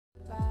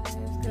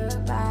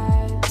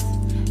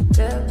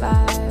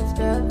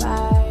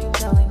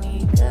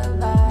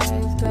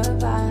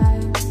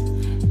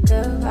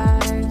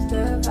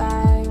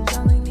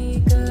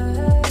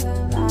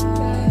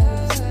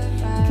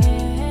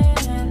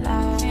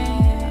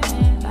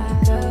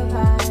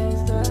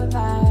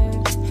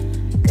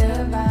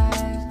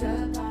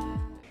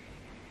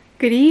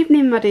Good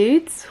evening my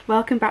dudes,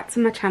 welcome back to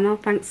my channel.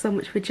 Thanks so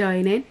much for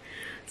joining.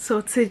 So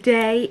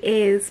today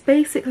is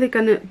basically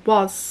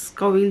was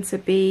going to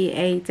be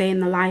a day in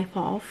the life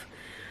of,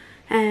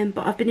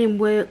 but I've been in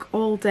work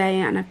all day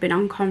and I've been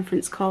on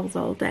conference calls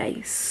all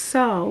day.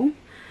 So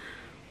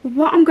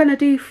what I'm gonna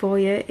do for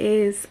you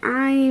is,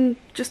 I'm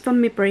just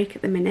on my break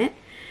at the minute.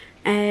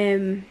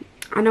 I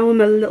know I'm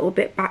a little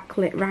bit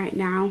backlit right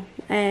now,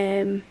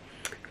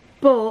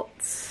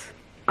 but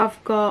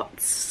I've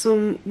got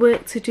some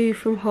work to do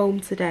from home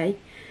today.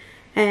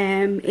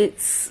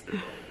 Gosh,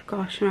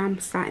 I'm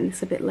starting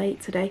this a bit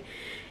late today.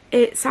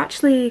 It's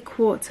actually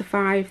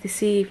 4:45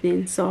 this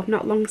evening, so I've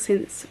not long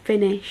since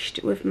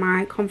finished with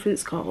my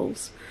conference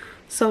calls.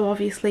 So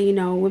obviously, you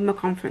know, with my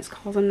conference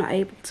calls I'm not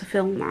able to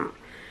film that.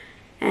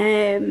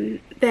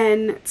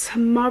 Then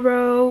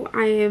tomorrow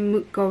I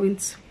am going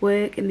to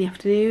work in the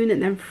afternoon,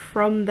 and then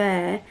from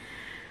there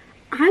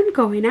I'm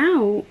going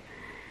out.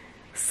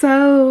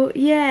 So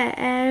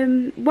yeah,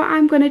 what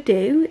I'm gonna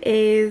do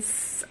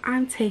is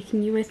I'm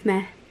taking you with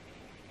me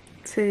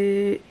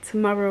to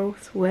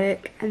tomorrow's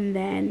work, and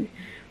then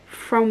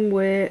from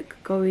work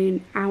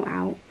going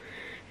out.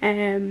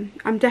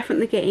 I'm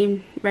definitely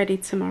getting ready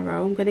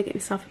tomorrow. I'm gonna get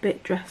myself a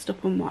bit dressed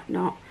up and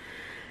whatnot.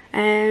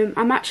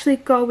 I'm actually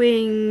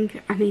going,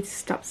 I need to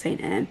stop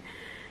saying it.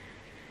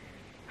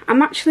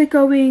 I'm actually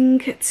going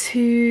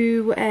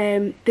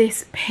to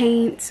this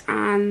paint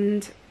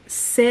and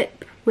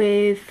sip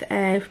with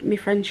my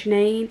friend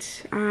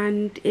Sinead,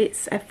 and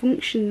it's a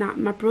function that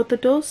my brother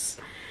does.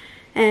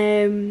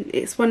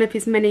 It's one of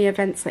his many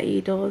events that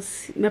he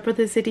does. My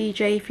brother's a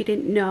DJ, if you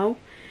didn't know.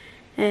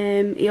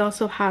 He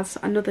also has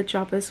another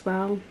job as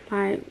well.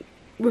 Like,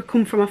 we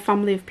come from a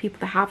family of people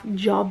that have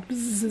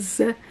jobs.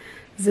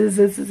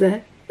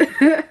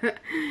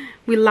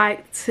 We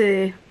like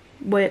to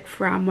work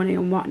for our money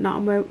and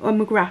whatnot, and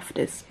we're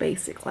grafters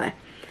basically.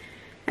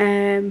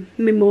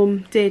 My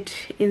mum did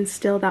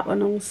instill that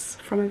on us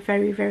from a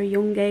very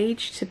young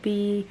age, to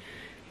be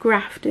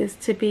grafters,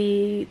 to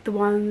be the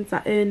ones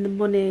that earn the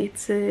money,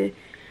 to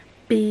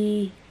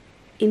be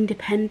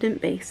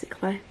independent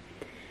basically.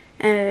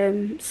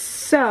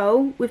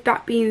 So with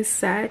that being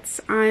said,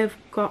 I've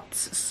got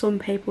some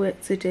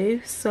paperwork to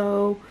do,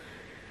 so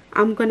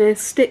I'm gonna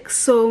stick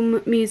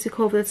some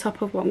music over the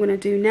top of what I'm gonna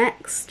do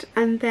next,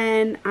 and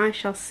then I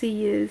shall see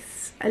you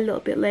a little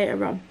bit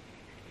later on.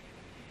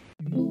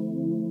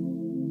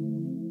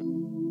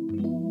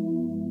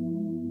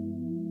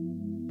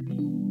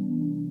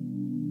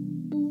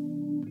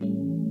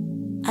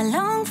 I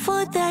long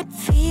for that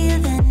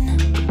feeling.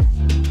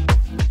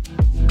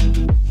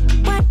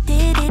 Why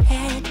did it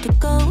have to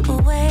go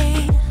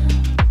away?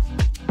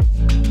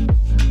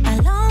 I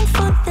long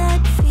for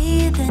that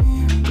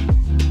feeling.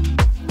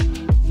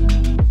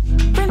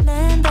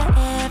 Remember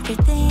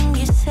everything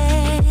you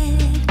said.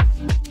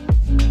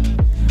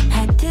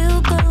 Had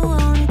to go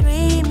on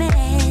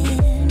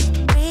dreaming,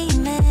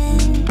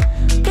 dreaming.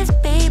 'Cause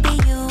baby,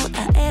 you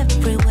are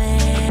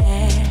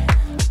everywhere.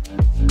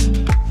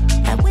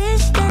 I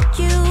wish that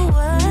you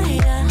were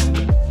here,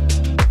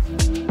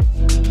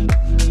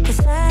 'cause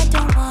I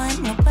don't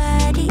want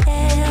nobody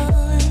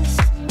else.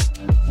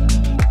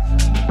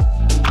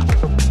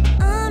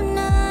 I'm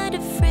not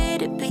afraid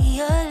to be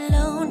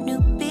alone,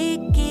 new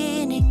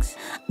beginnings.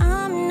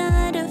 I'm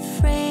not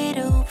afraid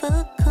to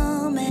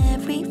overcome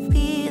every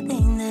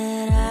feeling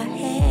that I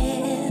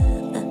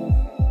have.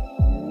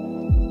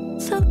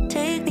 So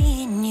take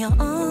me in your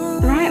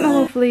arms. Right, my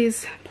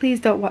lovelies, please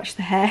don't watch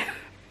the hair.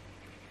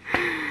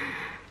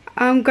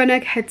 I'm gonna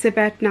head to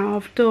bed now.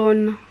 I've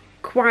done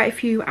quite a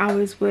few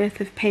hours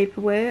worth of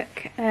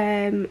paperwork.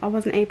 I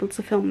wasn't able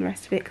to film the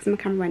rest of it because my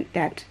camera went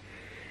dead.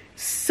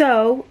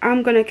 So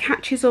I'm gonna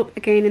catch us up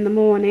again in the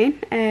morning.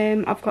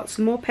 I've got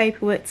some more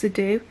paperwork to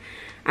do,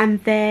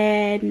 and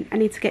then I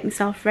need to get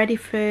myself ready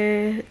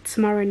for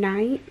tomorrow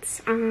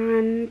night,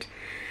 and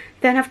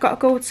then I've got to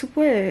go to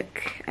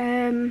work.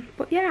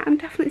 But yeah, I'm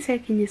definitely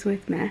taking this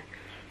with me.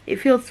 It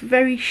feels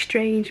very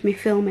strange me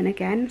filming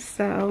again,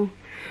 so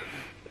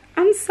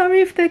I'm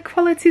sorry if the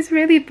quality's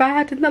really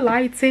bad and the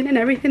lighting and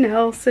everything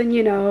else, and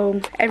you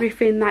know,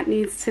 everything that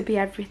needs to be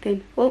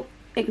everything. Well,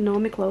 ignore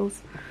my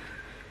clothes.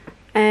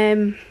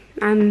 And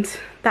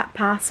that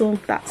parcel,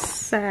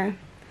 that's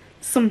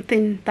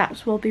something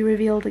that will be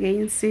revealed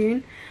again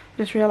soon. I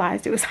just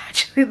realised it was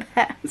actually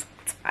there. I'm so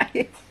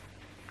tired.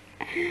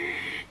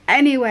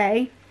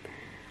 Anyway,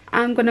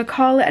 I'm gonna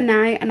call it a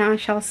night, and I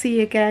shall see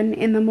you again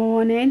in the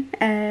morning,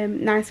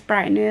 nice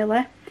bright and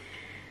early.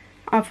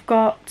 I've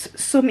got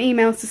some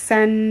emails to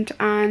send,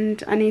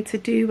 and I need to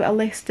do a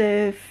list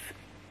of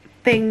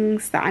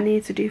things that I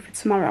need to do for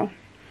tomorrow.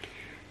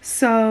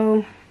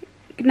 So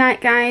good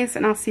night guys,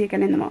 and I'll see you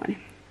again in the morning.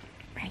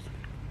 Bye.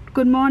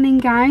 Good morning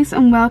guys,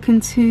 and welcome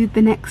to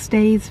the next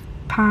day's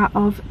part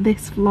of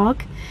this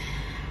vlog.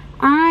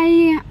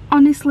 I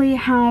honestly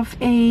have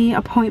an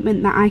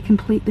appointment that I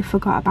completely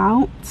forgot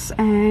about,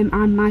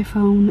 and my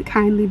phone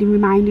kindly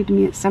reminded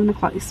me at 7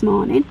 o'clock this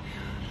morning.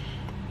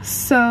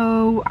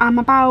 So I'm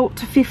about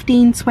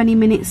 15-20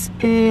 minutes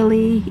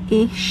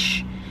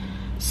early-ish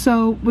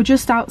so we're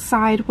just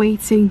outside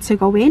waiting to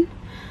go in.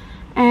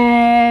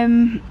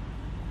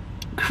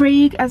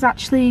 Craig has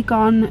actually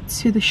gone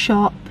to the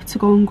shop to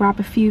go and grab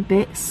a few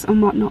bits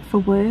and whatnot for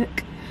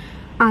work,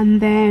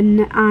 and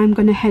then I'm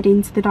gonna head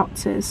into the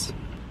doctor's.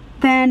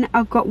 Then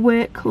I've got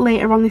work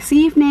later on this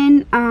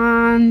evening,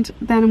 and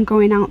then I'm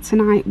going out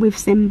tonight with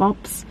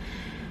Sinbobs.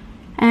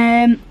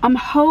 I'm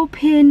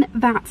hoping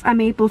that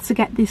I'm able to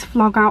get this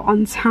vlog out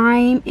on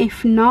time.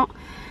 If not,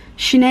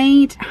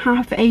 Sinead,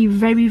 have a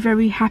very,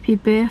 very happy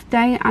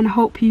birthday, and I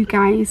hope you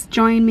guys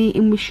join me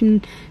in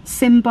wishing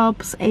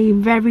Sinbobs a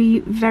very,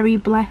 very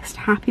blessed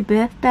happy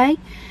birthday.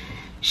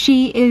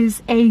 She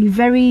is a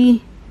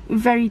very,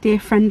 very dear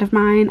friend of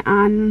mine,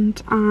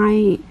 and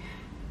I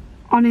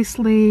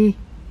honestly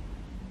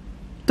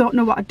don't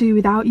know what I'd do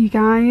without you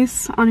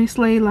guys.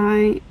 Honestly,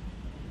 like,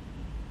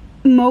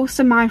 most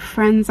of my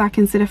friends I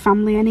consider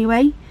family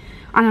anyway,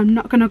 and I'm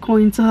not gonna go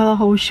into her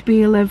whole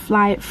spiel of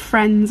like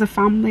friends or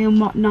family and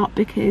whatnot,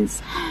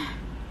 because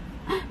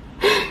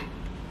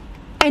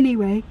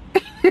anyway.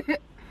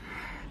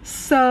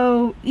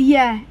 So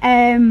yeah,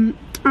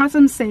 as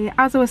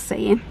I was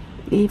saying,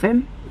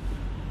 even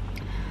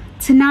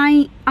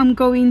tonight I'm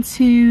going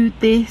to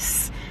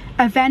this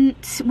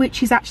event,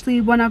 which is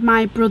actually one of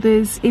my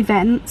brother's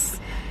events.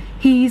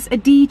 He's a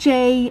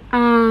DJ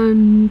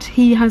and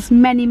he has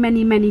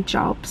many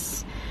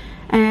jobs,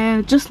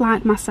 just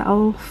like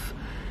myself.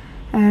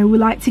 We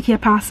like to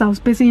keep ourselves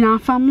busy in our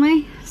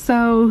family.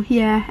 So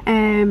yeah,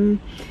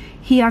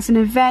 he has an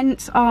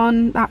event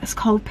on that's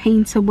called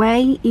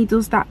Paintaway. He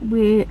does that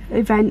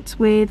event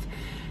with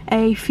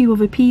a few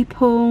other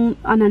people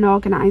and an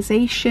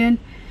organisation.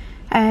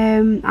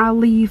 I'll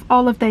leave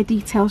all of their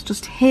details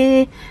just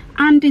here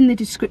and in the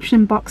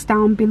description box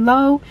down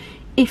below.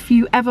 If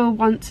you ever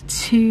want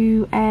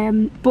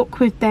to book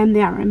with them,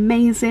 they are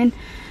amazing.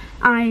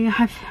 I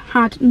have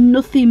had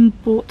nothing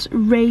but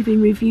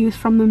raving reviews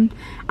from them,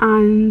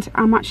 and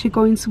I'm actually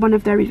going to one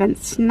of their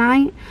events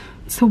tonight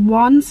to,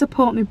 one,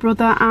 support my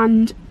brother,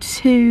 and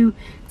two,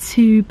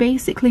 to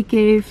basically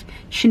give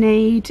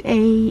Sinead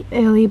a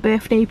early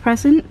birthday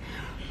present.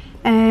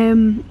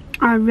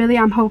 I really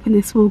am hoping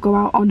this will go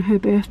out on her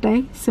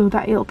birthday, so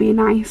that it'll be a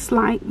nice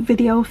like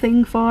video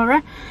thing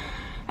for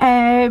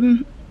her.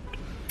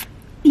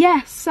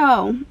 Yeah,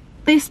 so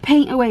this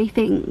paint away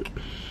thing,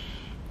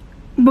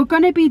 we're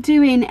going to be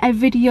doing a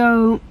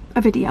video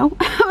we're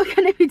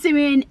going to be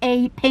doing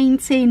a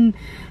painting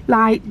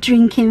like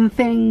drinking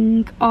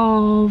thing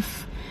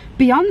of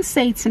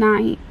Beyonce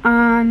tonight,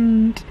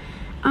 and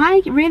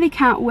I really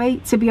can't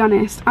wait, to be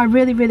honest. I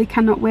really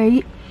cannot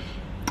wait.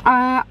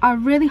 I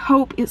really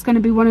hope it's going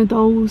to be one of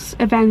those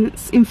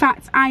events. In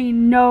fact, I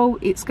know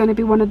it's going to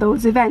be one of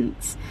those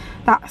events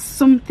that's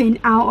something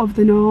out of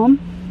the norm,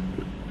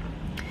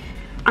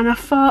 and I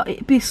thought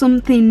it'd be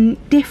something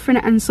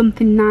different and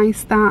something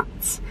nice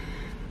that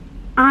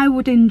I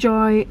would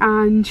enjoy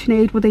and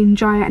Sinead would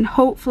enjoy, and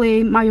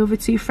hopefully my other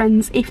two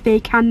friends, if they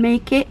can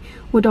make it,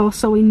 would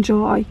also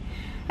enjoy.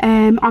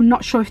 I'm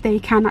not sure if they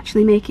can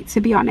actually make it,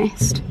 to be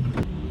honest.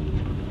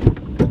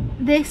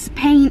 This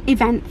paint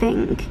event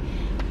thing,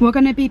 we're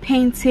going to be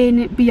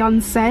painting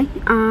Beyonce,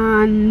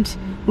 and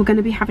we're going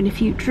to be having a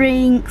few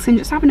drinks and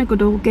just having a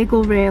good old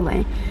giggle,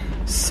 really.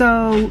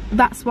 So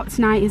that's what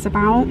tonight is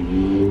about.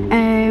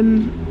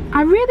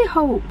 I really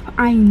hope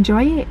I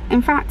enjoy it.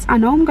 In fact, I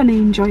know I'm going to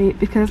enjoy it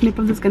because my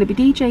brother's going to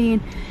be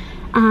DJing,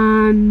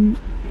 and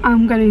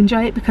I'm going to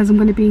enjoy it because I'm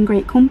going to be in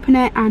great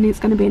company, and it's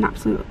going to be an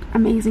absolute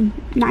amazing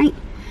night.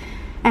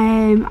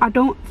 I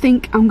don't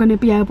think I'm going to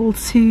be able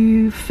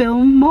to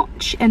film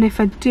much, and if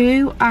I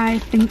do, I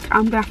think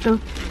I'm going to have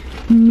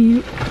to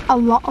mute a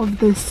lot of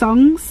the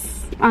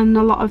songs and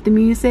a lot of the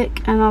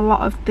music and a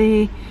lot of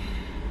the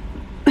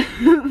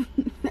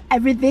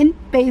everything,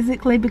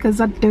 basically, because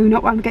I do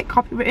not want to get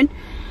copywritten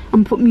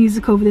and put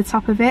music over the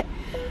top of it.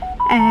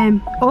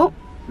 Oh,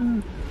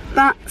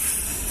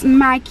 that's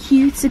my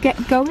cue to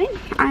get going,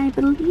 I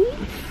believe.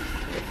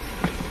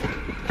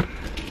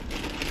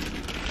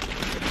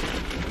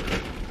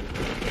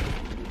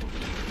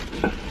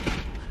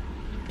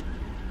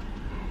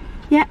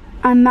 Yeah,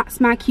 and that's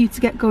my cue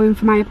to get going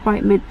for my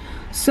appointment.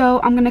 So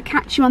I'm going to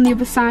catch you on the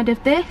other side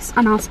of this,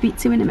 and I'll speak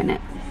to you in a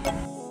minute.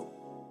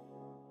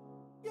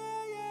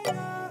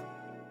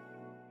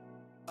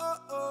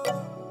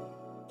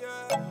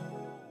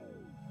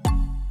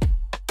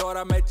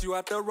 I met you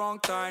at the wrong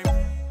time,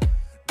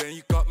 then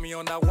you caught me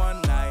on that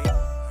one night.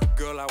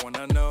 Girl, I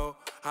wanna know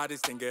how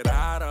this thing get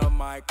out of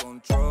my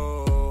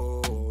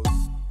control.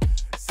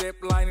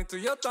 Zip line into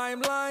your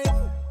timeline.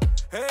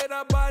 Hey,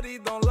 that body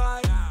don't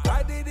lie.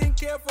 I didn't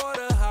care for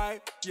the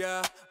hype,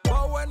 yeah.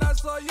 But when I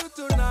saw you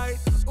tonight,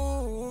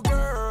 ooh,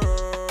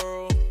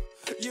 girl,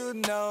 you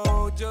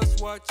know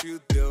just what you're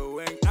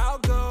doing. I'll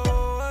go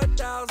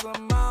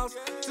 1,000 miles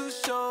to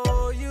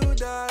show you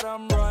that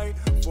I'm right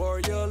for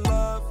your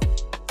love.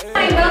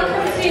 Hi,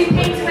 welcome to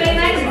Paintaway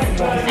Lense.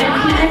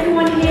 Can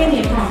everyone hear me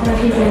apart from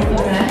the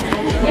people there?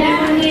 Can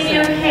everyone hear me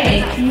okay?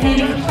 Can you hear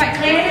me quite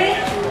clearly?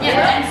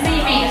 Yeah, and see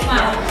me as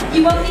well.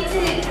 You won't need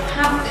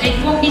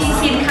to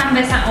see the canvas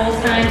this at all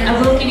times. I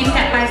will give you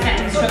step-by-step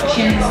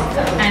instructions,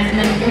 and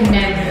then you can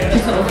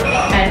just sort of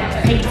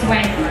paint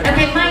away.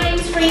 Okay, my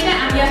name's Frida.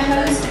 I'm your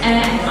host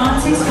and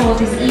artist for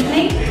this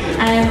evening.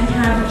 We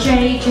have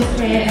Jay just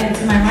here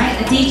to my right,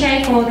 a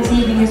DJ for this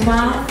evening as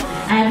well.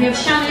 We have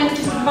Shannon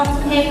just at the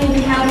bottom here who will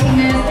be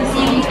helping us this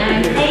evening,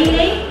 and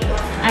Hayley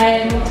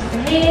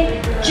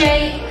here.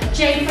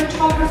 Jay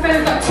photographer.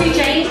 We've got two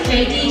J's,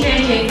 Jay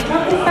DJ, Jay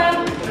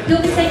photographer.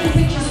 He'll be taking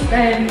pictures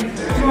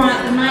throughout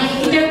the night.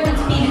 If you don't want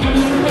to be in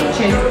any of the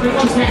pictures,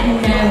 just let him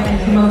know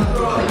and he won't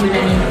put you in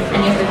any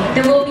of them.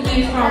 They will be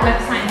used for our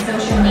website and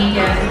social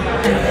media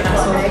and that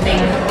sort of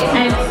thing.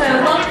 So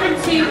welcome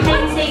to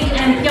Painting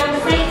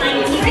Beyonce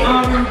 90s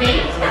R&B.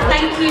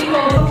 Thank you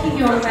for booking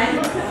your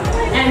event.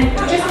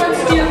 Just want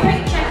to do a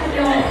quick check on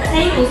your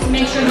tables to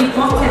make sure you've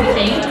got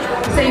everything.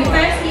 So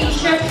firstly, you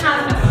should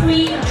have a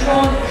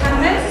pre-drawn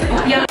canvas of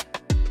Beyonce.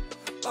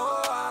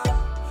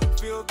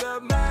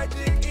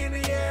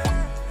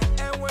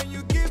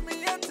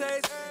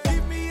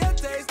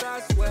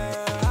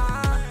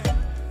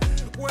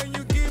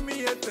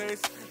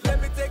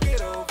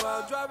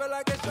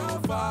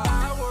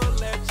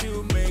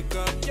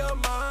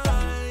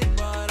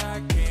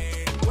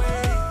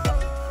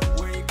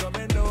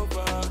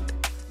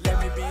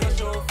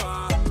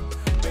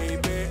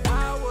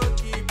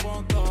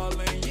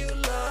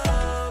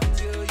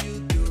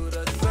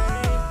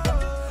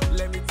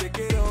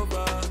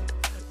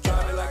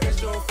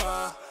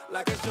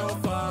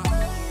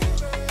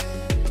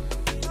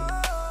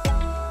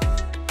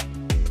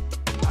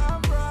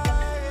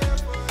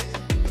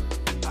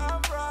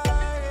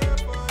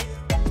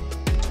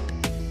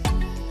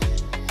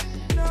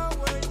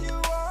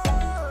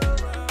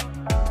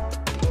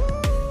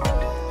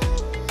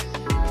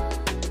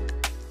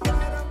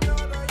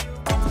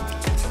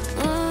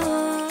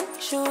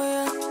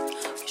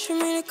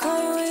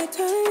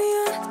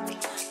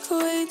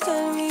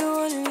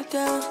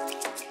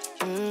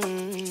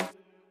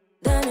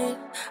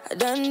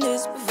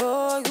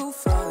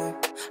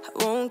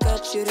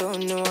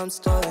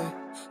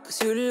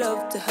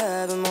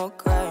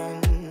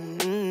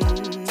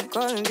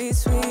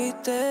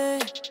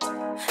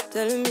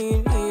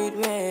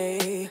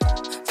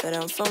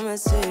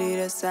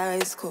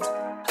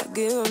 I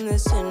give them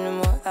this and the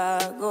more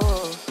I go.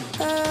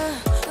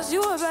 Cause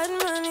you a bad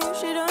man, if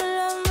she don't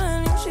love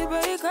money, she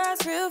break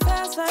hearts real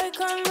fast like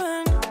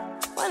gunman.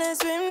 Wanna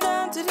swim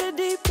down to the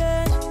deep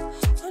end,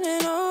 wanna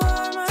know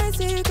all my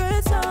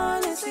secrets,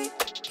 honestly.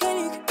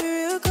 Can you keep it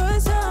real?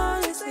 Cause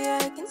honestly,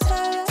 I can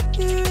tell that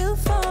you're real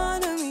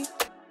fond of me.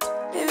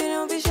 Baby,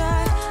 don't be shy,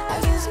 I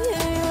can see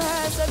it in your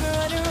eyes, I've been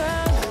running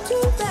around.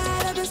 Too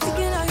bad, I've been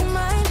sticking out your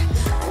mind.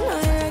 I know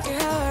you like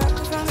it how I rock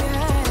it from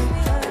behind.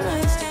 I know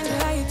you stand it,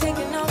 how you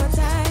taking all my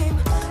time.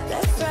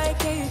 Left, right,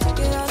 can you take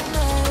it all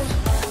night?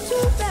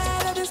 Too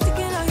bad, I've been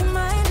sticking out your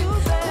mind. I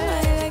know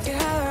you like it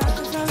how I rock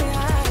it from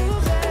behind.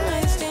 I know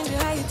you stand it,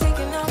 how you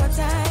taking all my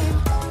time.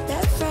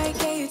 Left, right,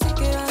 can you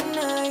take it all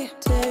night?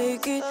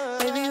 Take it,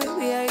 baby,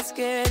 baby, I ain't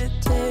scared to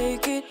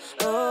take it.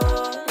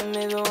 Oh, and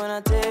maybe when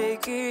I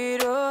take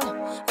it,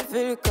 oh, I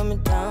feel it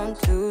coming down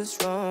too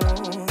strong.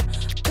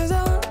 Cause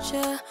I want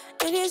ya,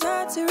 and it's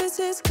hard to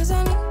resist cause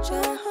I need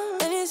ya.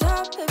 And it's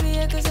hard, baby,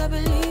 yeah, cause I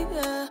believe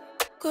ya.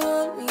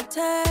 Hold me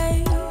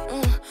tight,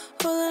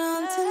 holding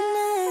on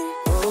tonight.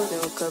 Oh,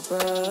 no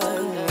cover,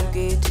 no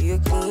get to you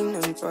clean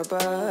and proper.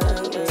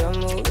 Way I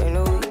move, ain't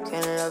no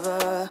weekend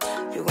lover.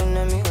 You gon'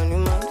 have me on your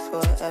mind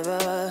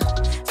forever.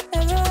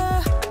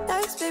 Ever,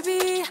 nice,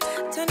 baby,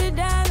 turn it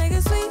down like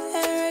a sweet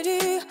and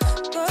ready.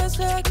 Go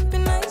slow, keep it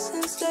nice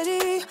and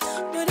steady.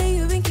 Know that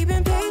you've been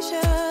keeping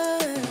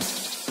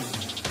patience.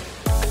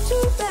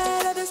 Too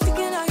bad I've been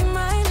sticking out your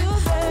mind.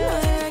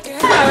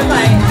 I was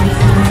like,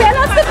 get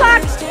off the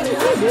back!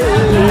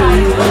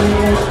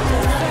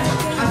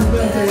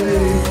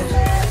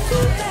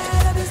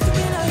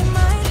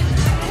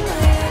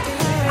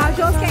 How's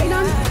yours getting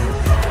on?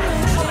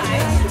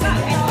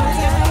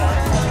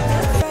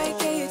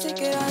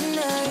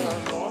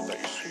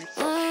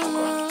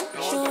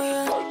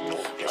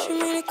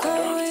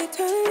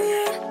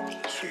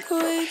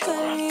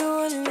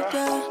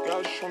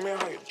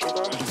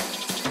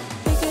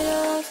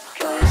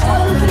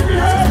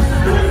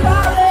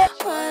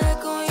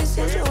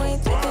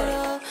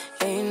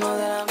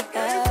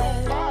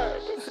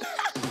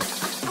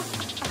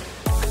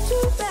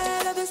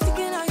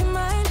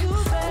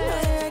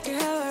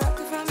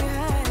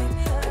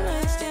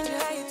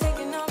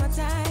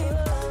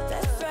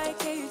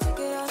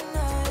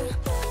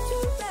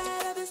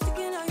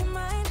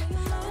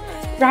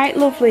 Right,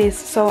 lovelies,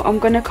 so I'm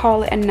going to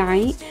call it a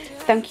night.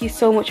 Thank you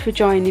so much for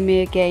joining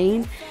me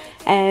again.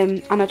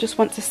 And I just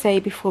want to say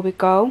before we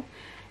go,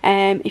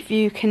 if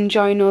you can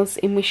join us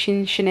in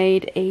wishing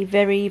Sinead a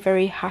very,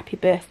 very happy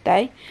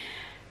birthday.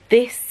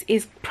 This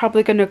is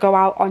probably going to go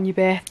out on your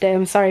birthday,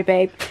 I'm sorry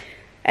babe.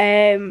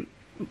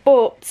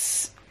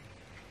 But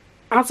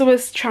as I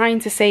was trying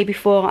to say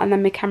before and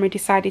then my camera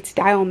decided to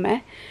die on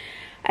me,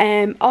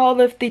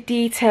 All of the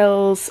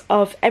details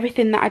of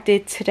everything that I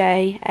did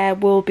today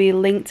will be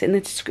linked in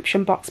the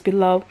description box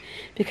below,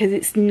 because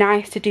it's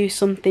nice to do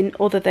something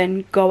other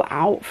than go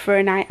out for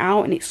a night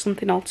out, and it's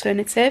something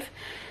alternative.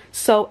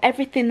 So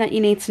everything that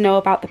you need to know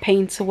about the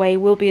paintaway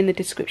will be in the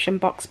description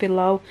box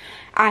below.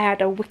 I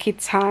had a wicked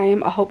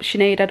time. I hope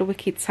Sinead had a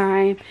wicked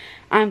time.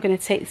 I'm going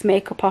to take this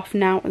makeup off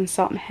now and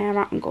sort my hair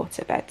out and go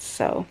to bed.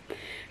 So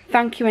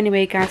thank you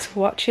anyway guys for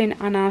watching,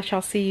 and I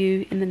shall see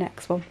you in the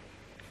next one.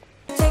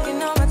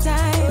 Taking all my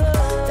time.